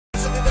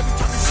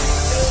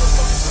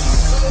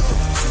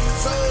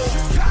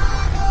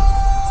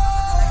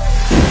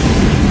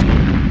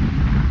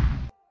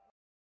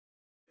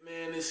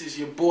This is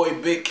your boy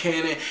Big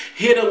Kannon,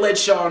 here to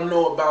let y'all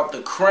know about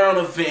the Crown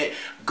event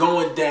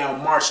going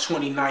down March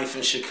 29th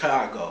in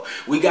Chicago.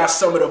 We got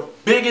some of the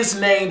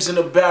biggest names in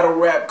the battle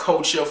rap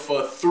culture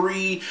for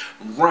 3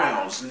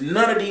 rounds.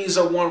 None of these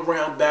are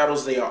 1-round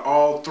battles, they are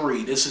all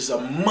 3. This is a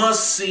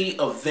must-see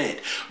event.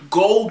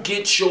 Go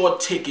get your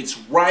tickets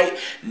right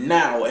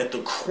now at the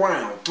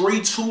Crown,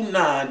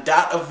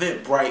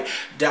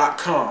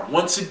 329.eventbrite.com.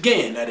 Once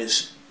again, that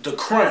is the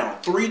Crown,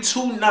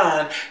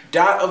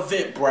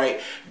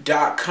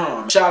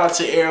 329.eventbrite.com. Shout out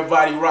to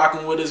everybody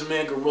rocking with us,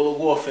 man. Guerrilla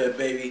Warfare,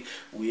 baby.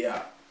 We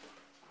out.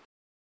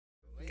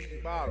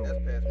 I'd rather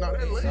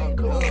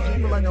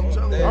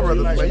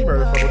play. You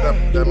better fuck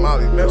with that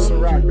Molly. That's some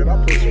rock, man.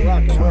 I put some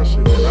rock in my shit,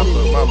 man. I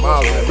put my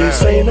Molly in.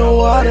 This ain't no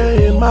water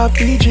in my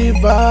Fiji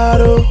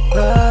bottle.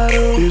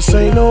 This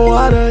ain't no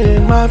water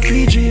in my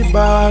Fiji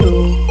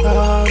bottle.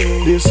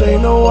 This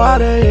ain't no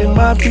water in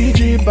my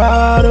Fiji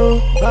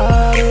bottle.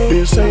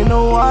 This ain't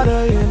no water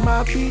in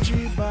my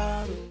Fiji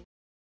bottle.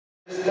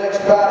 This next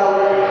battle,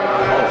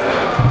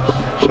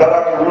 shout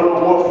out to Guerrilla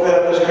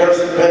Warfare, Miss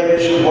Cursey, baby,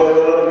 it's your boy,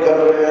 Young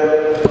Kannon.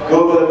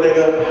 Go-Rilla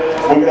nigga.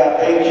 We got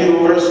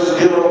AQ versus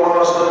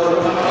Monsta.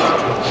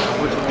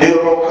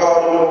 He'll go call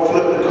him, we'll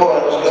flip the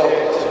coin. Let's go.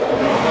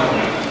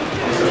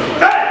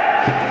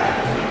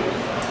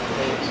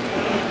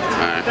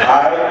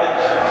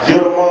 Alright.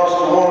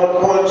 Monsta won the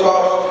coin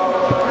toss.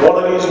 One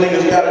of these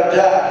niggas gotta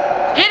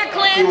die. Hit a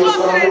clan, talk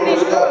to that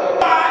nigga.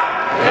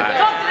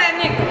 Talk to that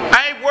nigga. I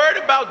ain't worried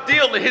about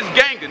dealing his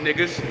gang of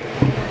niggas.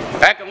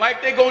 Acting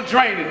like they gon'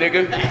 drain the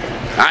nigga.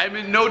 I am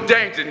in no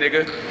danger,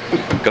 nigga.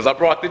 Cause I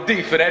brought the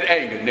D for that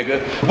anger, nigga.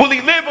 Will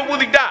he live or will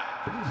he die?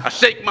 I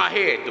shake my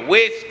head. The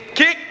way it's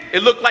kicked,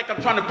 it look like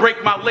I'm trying to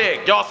break my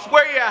leg. Y'all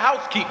swear you're a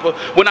housekeeper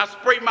when I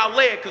spray my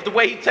leg, cause the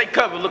way he take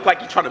cover look like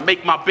he's trying to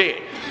make my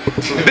bed.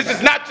 This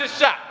is not just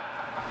shot.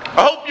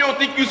 I hope you don't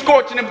think you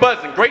scorching and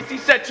buzzing. Gracie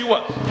set you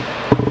up.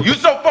 You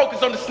so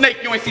focused on the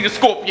snake you ain't see the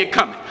scorpion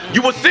coming.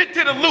 You were sent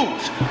to the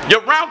lose.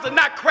 Your rounds are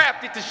not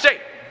crafted to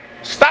shape.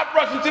 Stop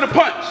rushing to the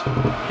punch.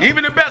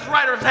 Even the best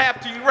writers have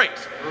to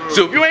erase.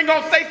 So if you ain't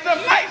gonna say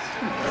something nice,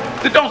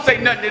 then don't say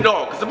nothing at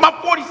all. Cause if my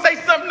 40 say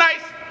something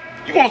nice,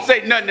 you won't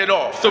say nothing at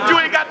all. So if you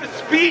ain't got the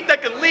speed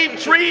that can leave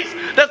trees,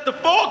 that's the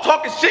fall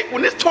talking shit.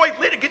 When this toy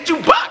lit, it get you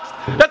boxed.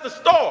 That's a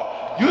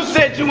stall. You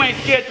said you ain't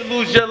scared to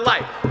lose your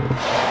life.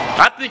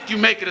 I think you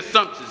making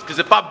assumptions. Cause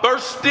if I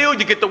burst steel,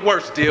 you get the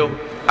worst deal.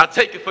 I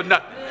take it for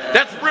nothing.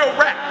 That's real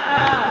rap.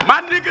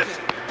 My niggas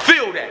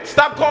feel that.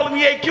 Stop calling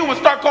me AQ and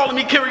start calling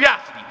me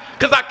Curiosity.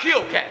 Cause I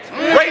kill cats.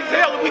 Raise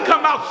hell and we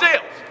come out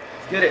shells.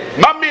 Get it.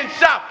 My men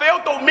shot.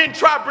 Failed though men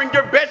try. Bring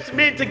your best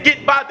men to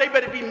get by. They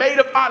better be made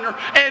of honor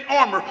and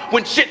armor.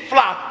 When shit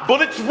fly,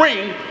 bullets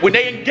ring. When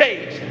they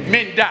engage,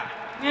 men die.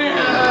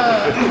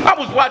 Yeah. I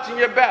was watching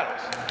your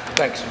battles.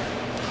 Thanks.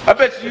 I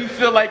bet you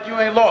feel like you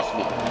ain't lost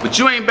one. But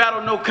you ain't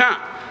battled no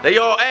kind. They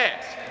all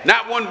ass.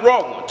 Not one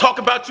raw one. Talk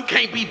about you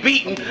can't be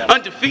beaten,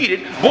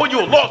 undefeated. Boy, you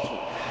a lost one.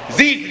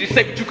 It's easy to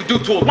say what you could do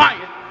to a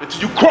lion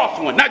until you cross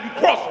one. Now you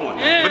cross one.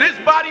 For this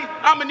body,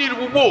 I'ma need a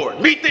reward.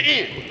 Meet the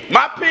end.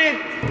 My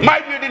pen,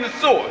 mightier than a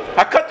sword.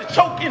 I cut the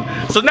choking,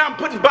 so now I'm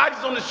putting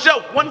bodies on the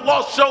shelf. One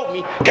loss showed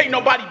me, can't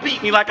nobody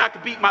beat me like I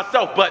could beat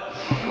myself. But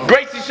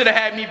Gracie should have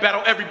had me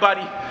battle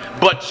everybody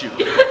but you.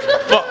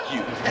 Fuck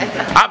you.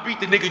 I beat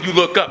the nigga you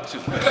look up to.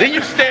 Then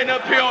you stand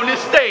up here on this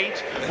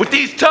stage with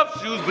these tough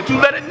shoes, but you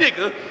let a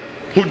nigga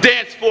who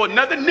danced for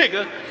another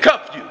nigga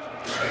cuff you.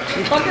 What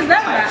the fuck is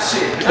that?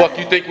 Fuck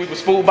you think we was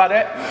fooled by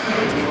that?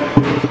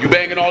 You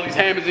banging all these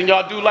hammers and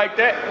y'all do like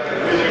that?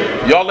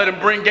 Y'all let them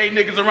bring gay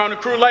niggas around the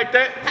crew like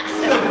that?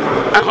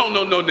 I don't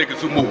know no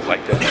niggas who move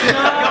like that.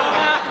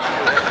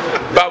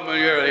 About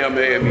me early, I'm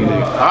a me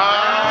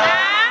nigga.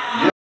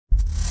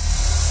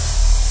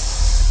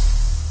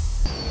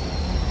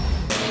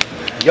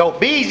 Yo,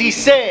 Beezy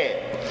said,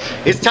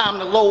 it's time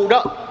to load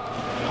up.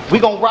 We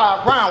gon'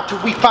 ride around till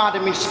we find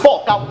him in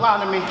spark,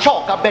 outline him in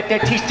chalk. I bet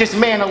that teach this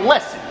man a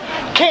lesson.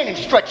 Cannon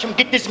stretch him,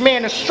 get this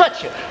man a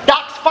stretcher.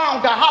 Doc's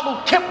found a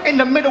hollow tip in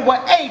the middle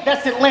of A,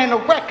 that's Atlanta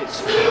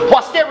Records.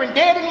 While staring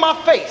dead in my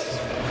face,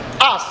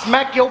 I'll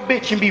smack your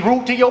bitch and be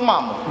rude to your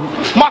mama.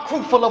 My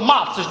crew full of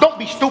mobsters, don't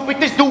be stupid,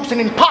 this dude's an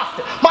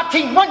imposter. My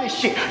team run this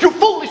shit, you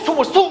foolish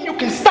to assume you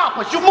can stop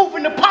us. You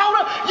moving the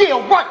powder?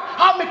 Yeah, right,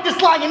 I'll make this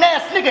lying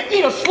ass nigga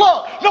eat a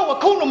slug. No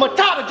Hakuna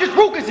Matata, just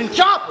Rugas and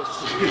choppers.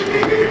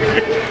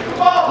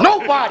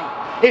 Nobody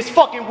is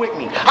fucking with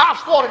me. I've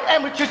slaughtered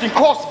amateurs and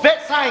crossed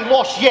vets, I ain't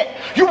lost yet.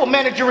 You a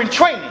manager in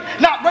training,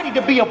 not ready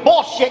to be a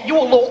boss yet, you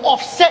a little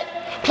offset.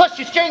 Plus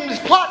your shameless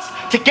plots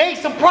to gain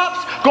some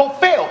props gon'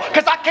 fail,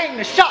 cause I came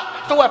to shop.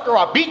 So after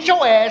I beat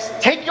your ass,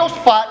 take your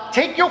spot,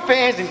 take your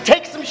fans and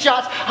take some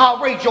shots, I'll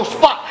raid your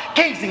spot.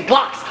 K's and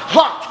Glocks,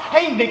 locked,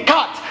 aimed and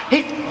cocked.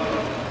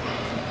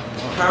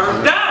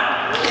 Turn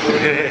down.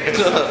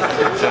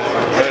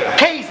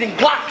 K's and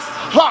Glocks,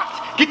 locked.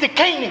 Get the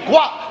cane and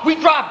guap, we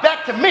drive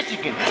back to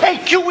Michigan.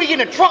 AQE in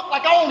the trunk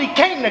like I only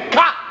came to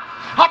cop.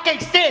 I I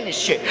can't stand this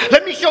shit.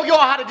 Let me show y'all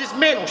how to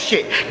dismantle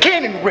shit.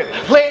 Cannon rip,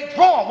 leg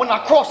drawn when I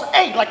cross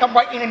A like I'm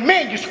writing in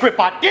manuscript.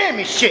 I damn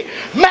it shit.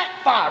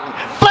 Mac firing,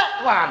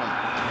 flatline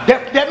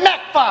them. They're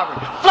Mac firing,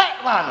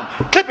 flatline them.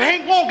 Clip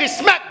hang long as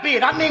smack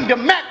beard. I named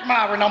him Mac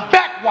Myron. I'm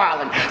back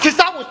wildin'. Since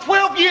I was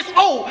 12 years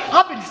old,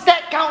 I've been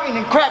stack counting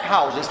in crack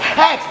houses.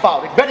 Ask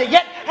about it. Better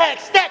yet,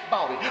 ask Stack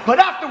about it. But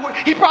afterward,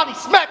 he probably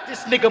smacked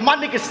this nigga. My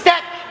nigga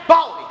Stack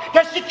about it.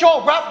 That shit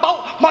y'all rap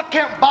about, my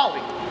camp about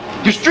it.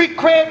 Your street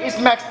cred is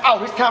maxed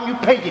out. It's time you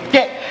pay your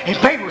debt and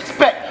pay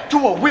respect to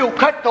a real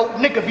cutthroat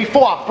nigga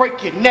before I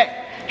break your neck.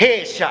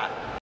 Headshot.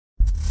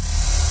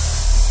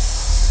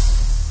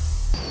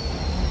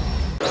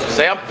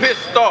 Say I'm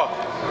pissed off.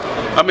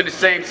 I'm in the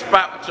same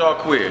spot with y'all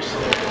queers.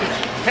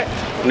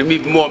 And I'm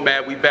even more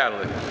mad we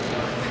battling.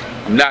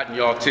 I'm not in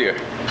y'all tier.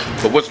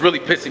 But what's really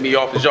pissing me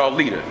off is y'all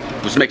leader,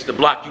 which makes the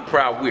block you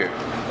proud weird.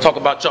 Talk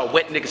about y'all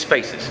wet niggas'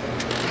 faces.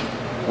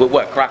 With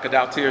what,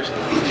 crocodile tears?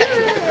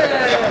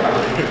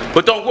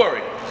 But don't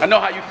worry, I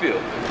know how you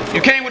feel. You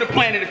came with a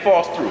plan and it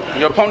falls through.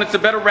 Your opponent's a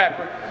better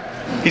rapper.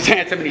 He's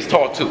handsome and he's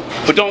tall too.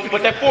 But don't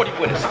put that 40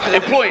 with us.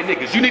 Employing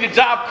niggas, you need a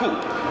job, cool.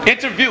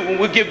 Interview and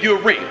we'll give you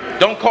a ring.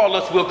 Don't call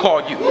us, we'll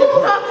call you.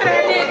 Talk to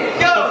that nigga,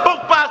 yo.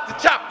 Both buys the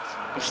choppers.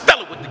 I'm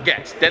stellar with the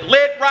gas. That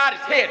lead ride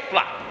his head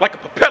flop like a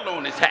propeller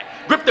on his hat.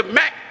 Grip the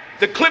Mac,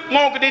 the clip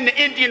longer than the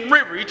Indian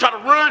River. He try to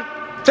run,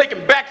 take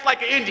him backs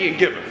like an Indian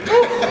giver.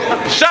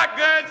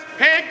 Shotguns,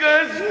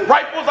 handguns,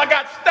 rifles, I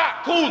got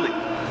stock, coolly.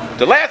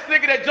 The last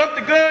nigga that jumped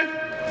the gun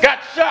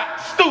got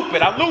shot,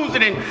 stupid. I lose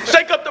it and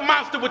shake up the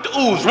monster with the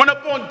ooze. Run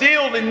up on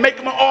deal and make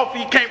him an offer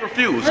he can't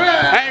refuse.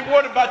 I ain't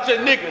worried about your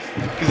niggas,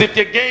 cause if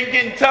your game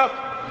getting tough,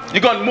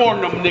 you're gonna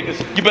mourn them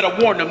niggas. You better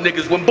warn them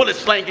niggas when bullet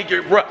slang get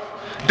rough.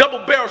 Double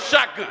barrel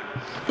shotgun,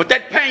 but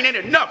that pain ain't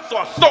enough, so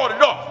I sawed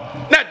it off.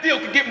 Now deal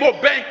can get more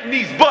bang from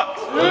these bucks.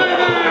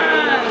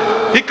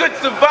 He couldn't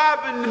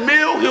survive in the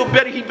mill,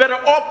 he better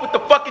off with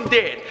the fucking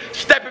dead.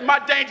 Step in my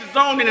danger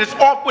zone and it's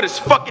off with his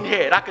fucking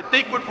head. I can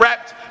think with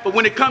raps, but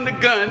when it come to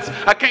guns,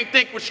 I can't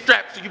think with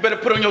straps, so you better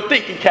put on your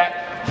thinking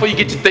cap before you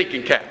get your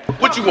thinking cap.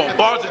 What you want,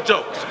 bars or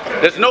jokes?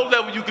 There's no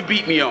level you can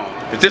beat me on.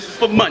 If this is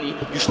for money,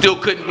 you still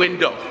couldn't win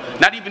dough.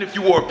 Not even if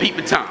you wore a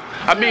peeping Tom.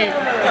 I mean,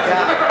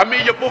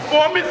 your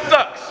performance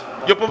sucks.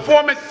 Your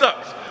performance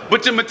sucks.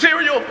 But your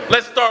material,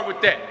 let's start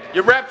with that.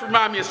 Your raps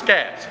remind me of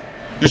scabs.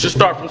 You should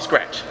start from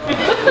scratch. It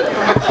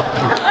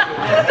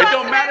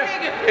don't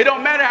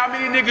matter how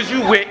many niggas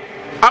you with.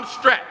 I'm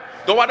strapped.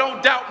 Though I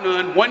don't doubt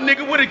none, one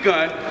nigga with a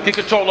gun can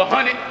control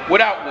 100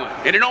 without one.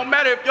 And it don't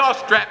matter if y'all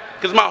strapped,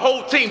 cause my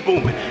whole team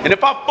booming. And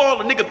if I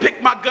fall, a nigga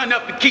pick my gun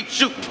up and keep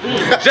shooting.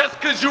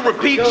 Just cause you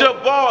repeat your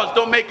bars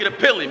don't make it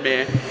appealing,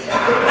 man.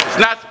 It's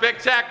not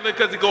spectacular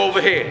cause it go over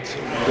heads.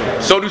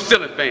 So do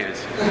ceiling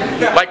fans.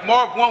 Like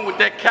Marv 1 with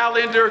that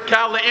calendar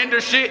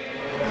shit.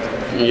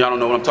 Y'all don't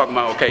know what I'm talking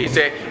about, okay? He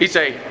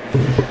say,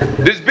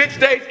 this bitch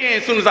days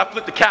end as soon as I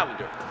flip the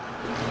calendar.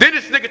 Then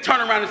this nigga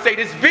turn around and say,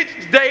 this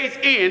bitch days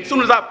end as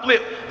soon as I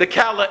flip the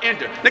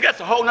calendar. Nigga,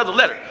 that's a whole nother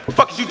letter. What the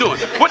fuck is you doing?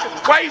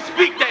 Why you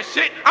speak that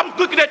shit? I was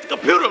looking at the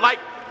computer like,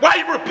 why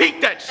you repeat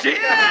that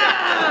shit?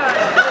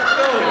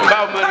 Yeah.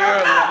 About money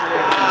earlier.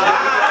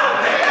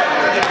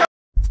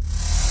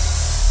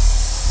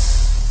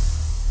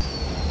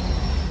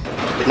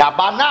 Now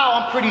by now,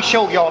 I'm pretty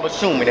sure y'all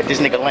assuming that this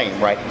nigga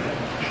lame, right?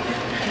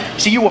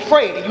 See, you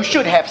afraid and you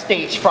should have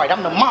stage fright.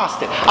 I'm the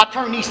monster. I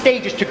turn these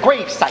stages to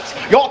grave sites.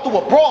 Y'all threw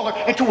a brawler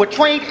into a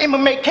trained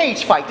MMA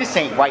cage fight. This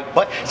ain't right,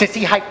 but since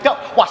he hyped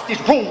up, watch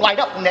this room light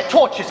up when that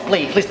torch is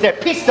blade. List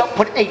that piece up,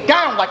 put A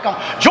down like I'm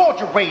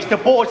Georgia raised. The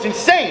board's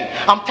insane.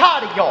 I'm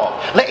tired of y'all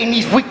letting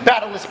these weak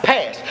battlers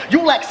pass.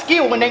 You lack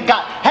skill and ain't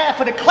got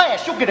half of the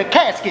class. You'll get a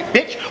casket,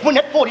 bitch, when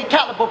that 40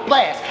 caliber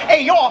blast.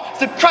 AR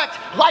subtract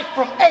life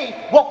from A.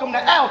 Welcome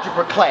to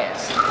algebra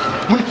class.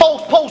 When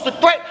foes pose a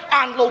threat,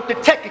 I unload the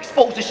tech,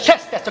 expose his chest.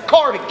 That's a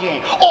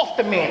cardigan. Off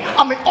the man,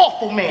 I'm an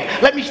awful man.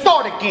 Let me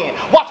start again.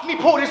 Watch me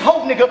pull this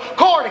whole nigga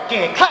card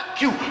again. Clap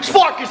Q,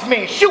 spark his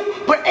man, shoot.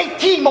 Put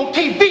 18 on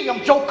TV,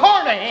 I'm Joe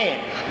Carnahan.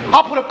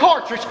 I'll put a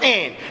cartridge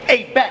in.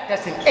 A back,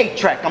 that's an A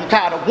track. I'm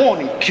tired of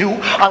warning Q.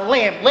 I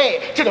lamb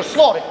led to the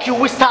slaughter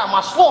Q. It's time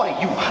I slaughter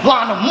you.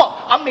 Line them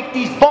up. I make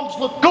these bums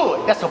look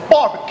good. That's a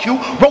barbecue.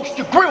 Roast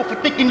your grill for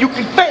thinking you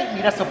can fade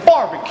me. That's a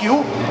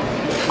barbecue.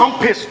 I'm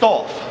pissed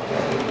off.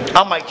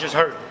 I might just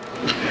hurt.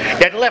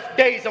 That left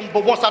days,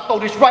 but once I throw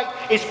this right,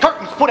 it's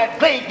curtains for that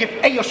blade. Give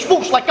A a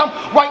swoosh like I'm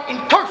writing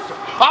cursive.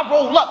 I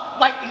roll up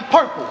like in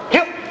purple.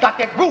 Hip got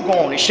that Ruger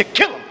on it, should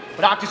kill him.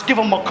 But I just give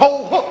him a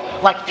cold hook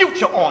like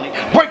Future on it.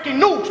 Breaking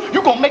news,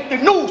 you gon' make the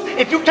news.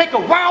 If you take a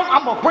round,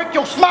 I'ma break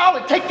your smile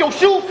and take your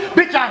shoes.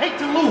 Bitch, I hate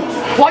to lose.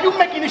 While you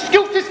making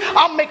excuses,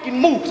 I'm making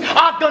moves.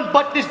 I done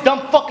butt this dumb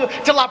fucker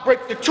till I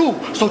break the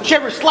tube. So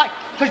cherish life,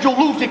 cause you'll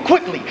lose it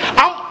quickly.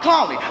 I'm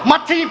clowning, my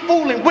team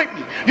fooling with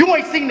me. You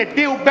ain't seen the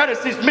deal better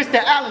since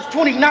Mr. Allen's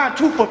 29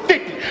 2 for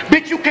 50.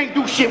 Bitch, you can't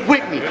do shit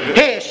with me.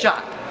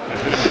 Headshot.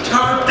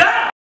 Turn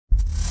down.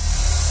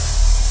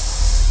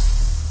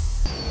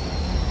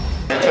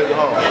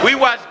 We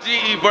watched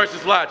GE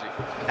versus Logic.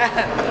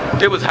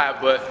 It was hot,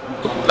 but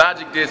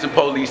Logic did some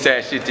police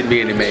ass shit to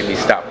me and it made me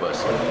stop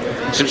us.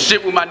 Some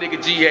shit with my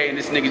nigga GA and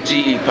this nigga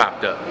GE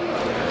popped up.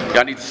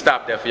 Y'all need to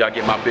stop that for y'all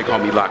get my big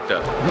homie locked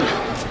up.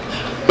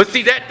 But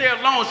see, that there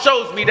alone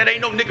shows me that ain't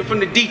no nigga from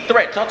the D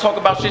threat. Y'all talk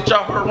about shit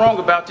y'all heard wrong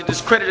about to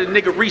discredit a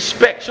nigga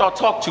respect. Y'all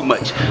talk too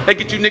much. They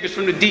get you niggas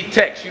from the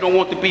D-Techs. You don't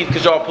want the beef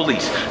because y'all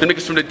police. The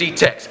niggas from the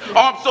D-Techs.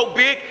 Arm so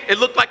big, it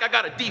look like I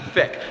got a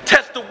defect.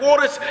 Test the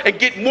waters and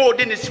get more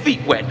than his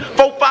feet wet.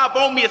 4-5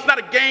 on me, it's not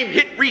a game,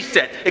 hit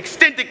reset.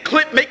 Extended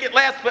clip, make it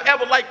last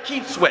forever like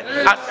Keith Sweat.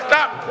 I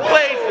stop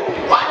plays.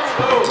 What?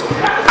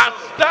 I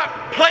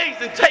stop plays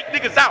and take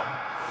niggas out.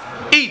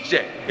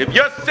 Eject. If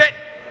you're set,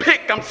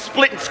 pick, I'm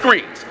splitting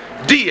screens.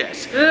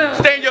 DS.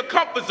 Stay in your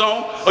comfort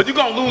zone or you're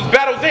gonna lose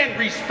battles and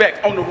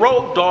respect. On the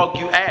road, dog,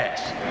 you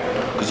ass.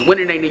 Cause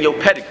winning ain't in your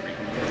pedigree.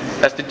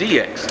 That's the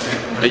DX.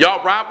 And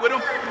y'all ride with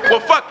them? Well,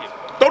 fuck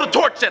it. Throw the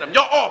torch at them.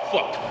 Y'all all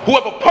fucked.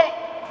 Whoever pump,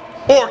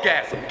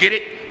 orgasm. Get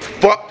it?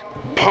 Fucked,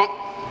 pump,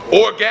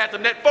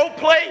 orgasm. That faux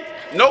play,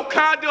 no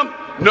condom,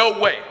 no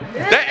way.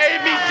 That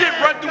A.B. shit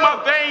run through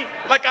my vein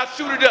like I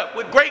shoot it up.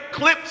 With great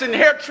clips and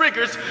hair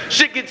triggers,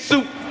 shit gets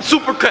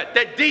super cut.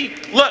 That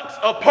deluxe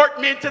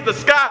apartment to the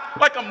sky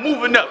like I'm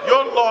moving up.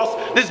 Your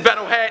loss, this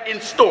battle had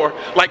in store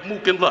like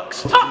Mook and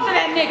Lux. Talk to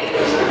that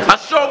nigga. I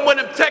show him where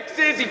them texts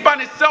is. He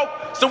find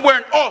himself somewhere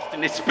in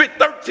Austin. They spit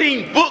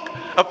 13 book.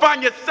 I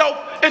find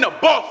yourself in a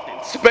Boston.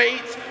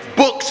 Spades,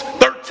 books,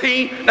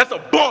 13. That's a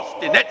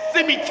Boston. That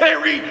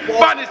cemetery.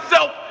 Find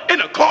himself in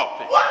a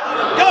coffin.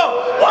 What?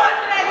 Yo, what?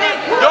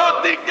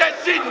 Y'all think that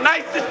shit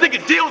nice? This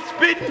nigga deal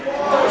spitting?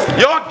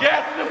 Y'all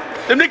gassing them?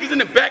 Them niggas in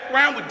the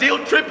background with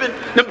deal tripping,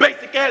 them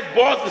basic ass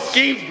bars and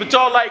schemes, but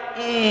y'all like,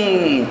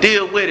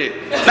 deal with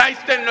it. Nice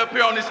standing up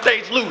here on this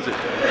stage losing.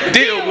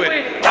 Deal with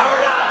it.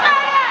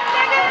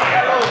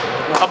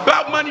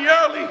 About money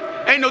early,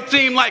 ain't no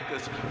team like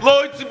us.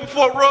 Loyalty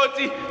before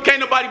royalty, can't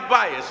nobody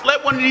buy us.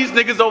 Let one of these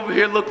niggas over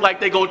here look like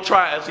they gonna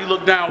try us. He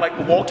look down like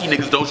Milwaukee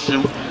niggas don't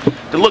shoot.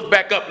 To look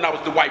back up and I was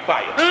the white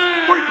bias.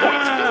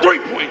 3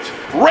 points,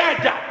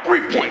 red dot,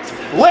 3 points,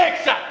 leg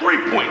shot,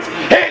 3 points,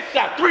 head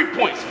shot, 3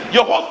 points.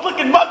 Your horse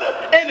looking mother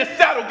and the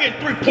saddle getting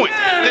 3 points.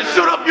 Then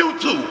shoot up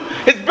YouTube,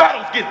 his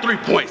battles get 3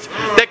 points.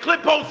 That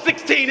clip post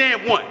 16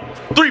 and 1,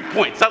 3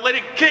 points. I let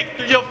it kick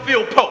through your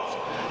field post.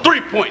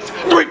 3 points,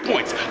 3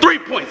 points, 3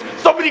 points.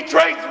 So many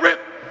trades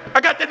ripped.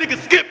 I got that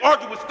nigga Skip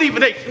arguing with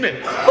Stephen A. Smith.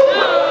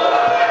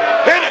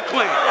 And a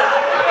clan.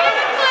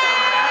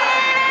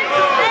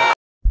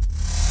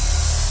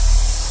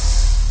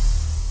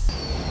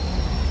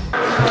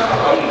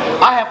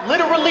 I have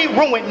literally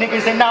ruined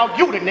niggas and now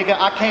you the nigga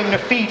I came to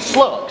feed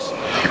slugs.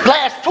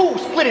 Glass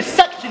tubes split in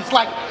sections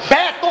like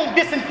bathroom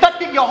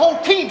disinfectant. Your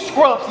whole team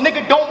scrubs,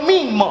 nigga don't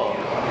mean mug.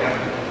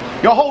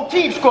 Your whole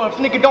team scrubs,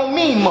 nigga don't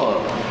mean mug.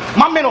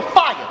 My men are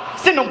fire.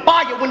 Send them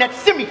by you when that's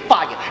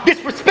semi-fire.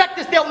 Disrespect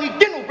us, they'll need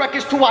dental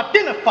records to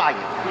identify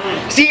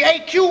you. See,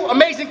 AQ,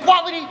 amazing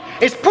quality,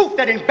 is proof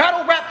that in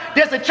battle rap,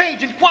 there's a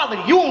change in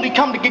quality. You only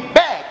come to get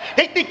bagged.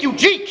 They think you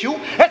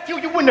GQ, that's you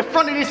in the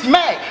front of this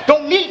mag.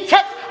 Don't need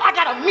text, I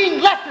got a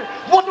mean lefter.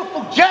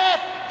 Wonderful jab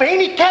for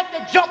any cat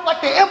that jump like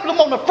the emblem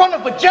on the front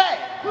of a jag.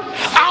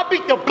 I'll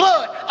beat the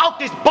blood out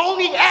this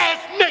bony ass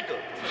nigga.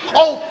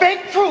 Old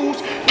fake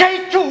truths,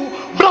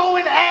 K2,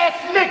 blowing ass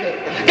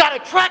nigga. Got a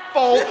track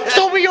phone,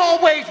 so we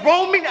always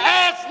roaming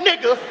ass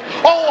nigga.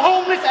 Old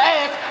homeless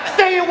ass,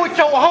 staying with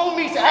your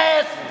homies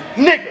ass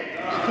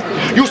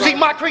nigga. You see,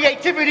 my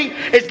creativity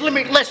is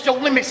limitless, your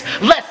limits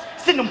less.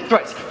 Send them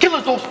threats,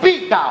 killers on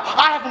speed dial.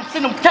 I have them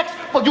send them text,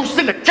 for you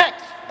send a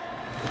text.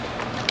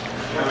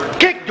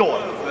 Kick door.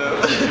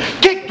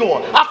 Kick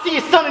door. I see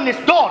his son and his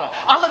daughter.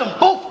 I let them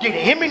both get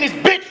it. Him and his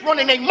bitch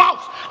running their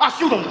mouths. I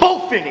shoot them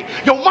both in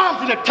it. Your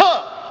mom's in the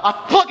tub. I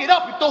plug it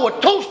up and throw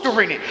a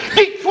toaster in it.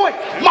 Detroit,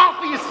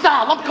 mafia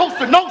style. I'm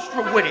Costa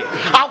Nostra with it.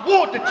 I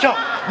warned the chump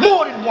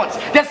more than once.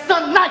 That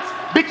son nice.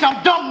 Bitch,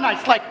 I'm dumb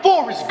nice like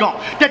Forrest Gump.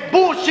 That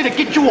bullshit'll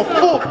get you a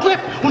full clip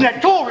when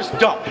that door is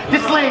dumb.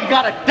 This lame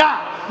gotta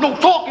die. No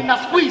talking,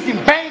 I squeeze him,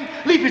 bang.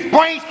 Leave his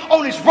brains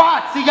on his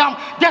rod. See, I'm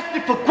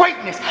destined for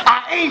greatness.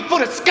 I aim for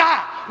the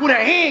sky with a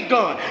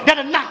handgun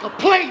that'll knock a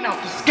plane out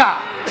the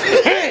sky.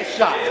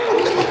 Headshot.